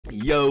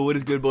Yo, what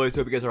is good, boys?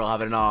 Hope you guys are all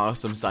having an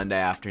awesome Sunday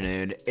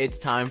afternoon. It's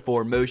time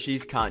for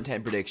Moshi's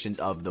content predictions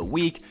of the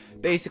week.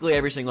 Basically,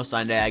 every single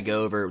Sunday, I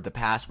go over the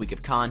past week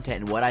of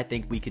content and what I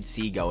think we could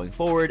see going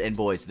forward. And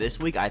boys, this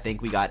week, I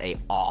think we got a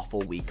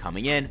awful week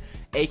coming in.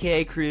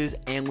 AKA Cruise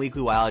and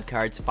Weekly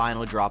Wildcards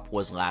final drop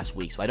was last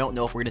week. So I don't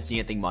know if we're going to see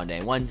anything Monday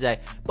and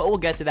Wednesday, but we'll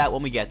get to that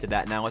when we get to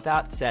that. Now, with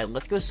that said,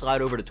 let's go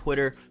slide over to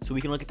Twitter so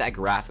we can look at that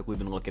graphic we've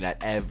been looking at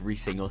every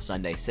single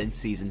Sunday since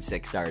Season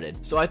 6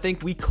 started. So I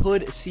think we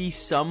could see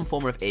some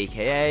form of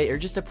AKA or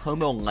just a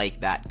promo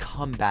like that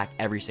come back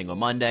every single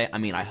Monday. I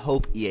mean, I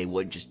hope EA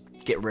would just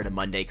get rid of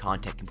Monday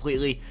content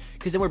completely,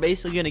 because then we're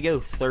basically going to go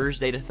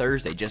Thursday to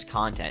Thursday, just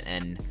content,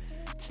 and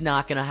it's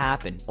not going to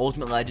happen.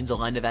 Ultimate Legends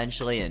will end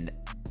eventually, and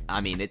I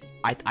mean,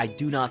 I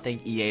do not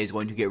think EA is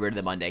going to get rid of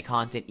the Monday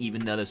content,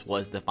 even though this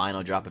was the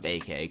final drop of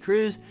AKA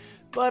Cruise,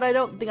 but I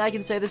don't think I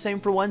can say the same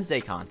for Wednesday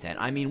content.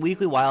 I mean,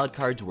 Weekly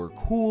Wildcards were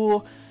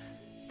cool.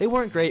 They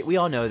weren't great, we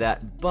all know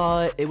that,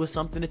 but it was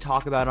something to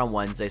talk about on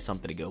Wednesday,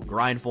 something to go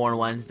grind for on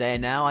Wednesday,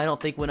 and now I don't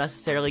think we'll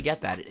necessarily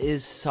get that. It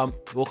is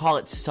we'll call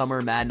it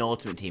Summer Madden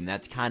Ultimate Team.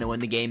 That's kind of when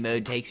the game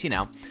mode takes, you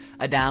know,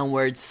 a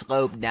downward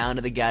slope down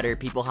to the gutter.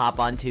 People hop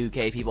on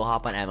 2K, people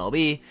hop on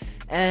MLB,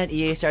 and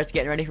EA starts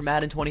getting ready for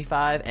Madden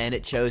 25, and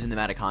it shows in the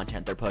amount of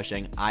content they're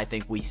pushing. I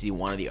think we see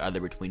one or the other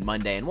between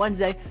Monday and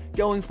Wednesday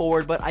going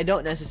forward, but I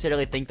don't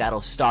necessarily think that'll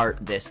start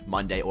this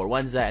Monday or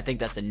Wednesday. I think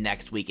that's a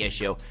next week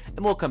issue,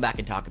 and we'll come back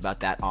and talk about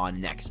that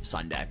on next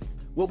Sunday.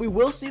 What we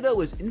will see,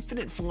 though, is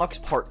Infinite Flux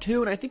Part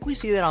 2, and I think we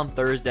see that on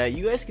Thursday.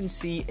 You guys can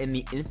see in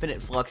the Infinite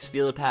Flux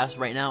Field Pass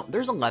right now,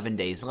 there's 11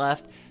 days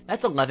left.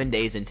 That's 11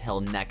 days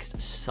until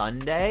next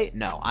Sunday.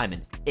 No, I'm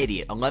an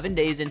idiot. 11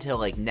 days until,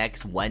 like,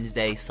 next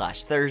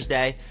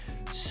Wednesday/Thursday.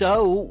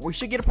 So, we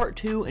should get a Part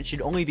 2, and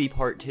should only be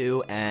Part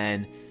 2,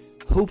 and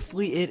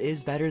hopefully it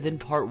is better than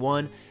Part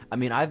 1. I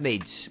mean, I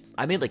made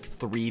like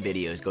 3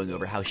 videos going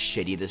over how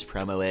shitty this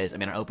promo is. I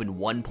mean, I opened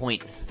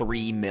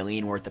 1.3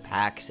 million worth of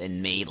packs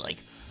and made, like,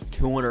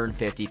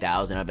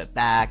 250,000 of it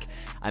back.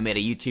 I made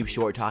a YouTube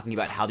short talking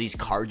about how these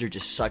cards are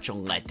just such a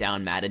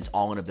letdown. Madden's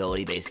all an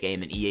ability-based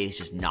game, and EA is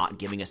just not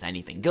giving us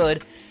anything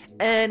good.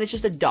 And it's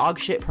just a dog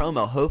shit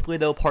promo. Hopefully,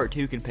 though, Part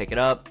 2 can pick it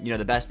up. You know,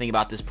 the best thing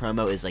about this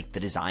promo is, like,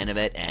 the design of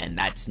it, and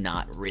that's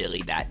not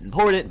really that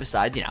important.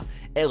 Besides, you know,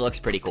 it looks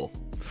pretty cool.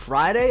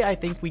 Friday, I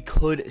think we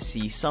could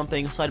see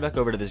something. Slide back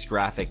over to this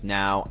graphic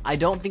now. I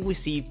don't think we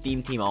see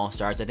Theme Team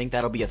All-Stars. I think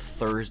that'll be a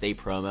Thursday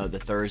promo, the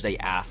Thursday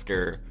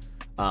after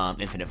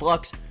Infinite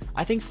Flux.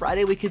 I think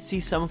Friday we could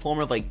see some form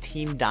of like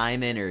Team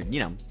Diamond, or,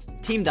 you know,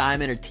 Team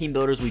Diamond or Team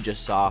Builders we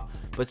just saw,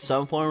 but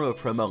some form of a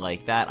promo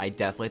like that I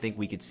definitely think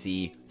we could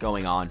see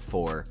going on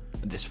for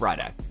this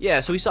Friday.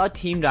 Yeah, so we saw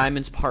Team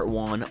Diamonds Part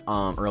 1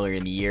 earlier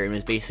in the year, and it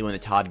was basically when the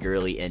Todd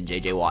Gurley and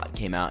JJ Watt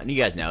came out, and you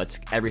guys know it's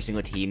every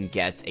single team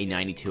gets a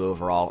 92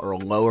 overall or a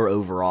lower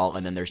overall,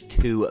 and then there's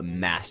 2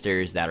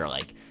 masters that are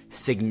like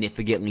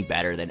significantly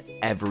better than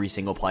every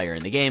single player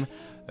in the game,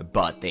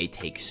 but they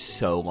take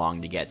so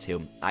long to get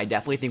to. I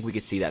definitely think we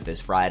could see that this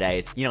Friday.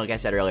 It's, you know, like I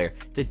said earlier,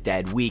 it's a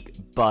dead week,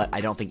 but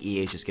I don't think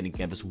EA is just going to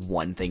give us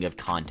one thing of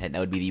content. That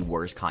would be the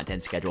worst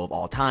content schedule of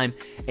all time.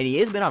 And EA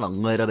has been on a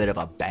little bit of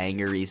a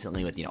banger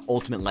recently with, you know,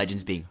 Ultimate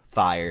Legends being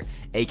fire,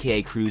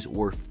 AKA Cruise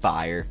were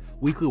fire,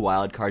 Weekly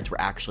Wildcards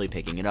were actually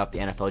picking it up, the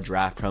NFL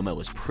Draft promo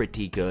was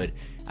pretty good.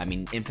 I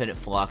mean, Infinite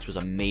Flux was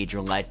a major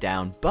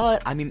letdown,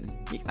 but, I mean,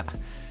 yeah,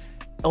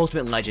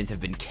 Ultimate Legends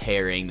have been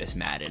carrying this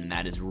Madden, and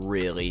that is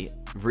really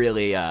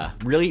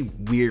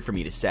weird for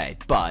me to say,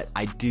 but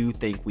I do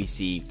think we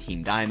see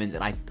Team Diamonds,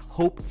 and I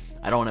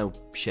don't know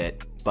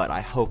shit, but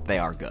I hope they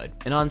are good.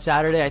 And on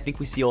Saturday, I think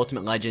we see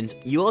Ultimate Legends.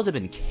 You all have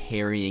been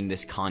carrying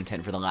this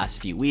content for the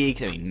last few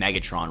weeks. I mean,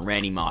 Megatron,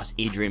 Randy Moss,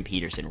 Adrian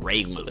Peterson,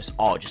 Ray Lewis,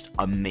 all just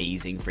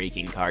amazing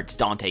freaking cards.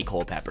 Dante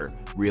Culpepper,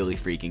 really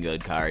freaking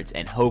good cards,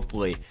 and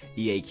hopefully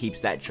EA keeps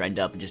that trend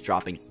up and just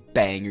dropping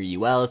banger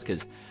ULs,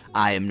 because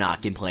I am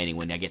not complaining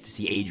when I get to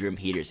see Adrian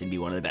Peterson be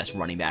one of the best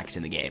running backs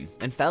in the game.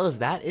 And fellas,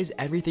 that is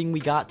everything we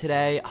got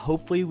today.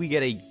 Hopefully we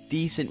get a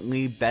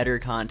decently better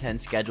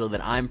content schedule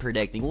than I'm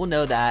predicting. We'll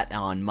know that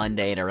on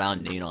Monday and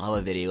around noon. I'll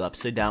have a video up,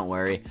 so don't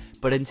worry.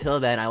 But until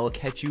then, I will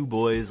catch you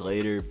boys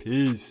later.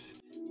 Peace.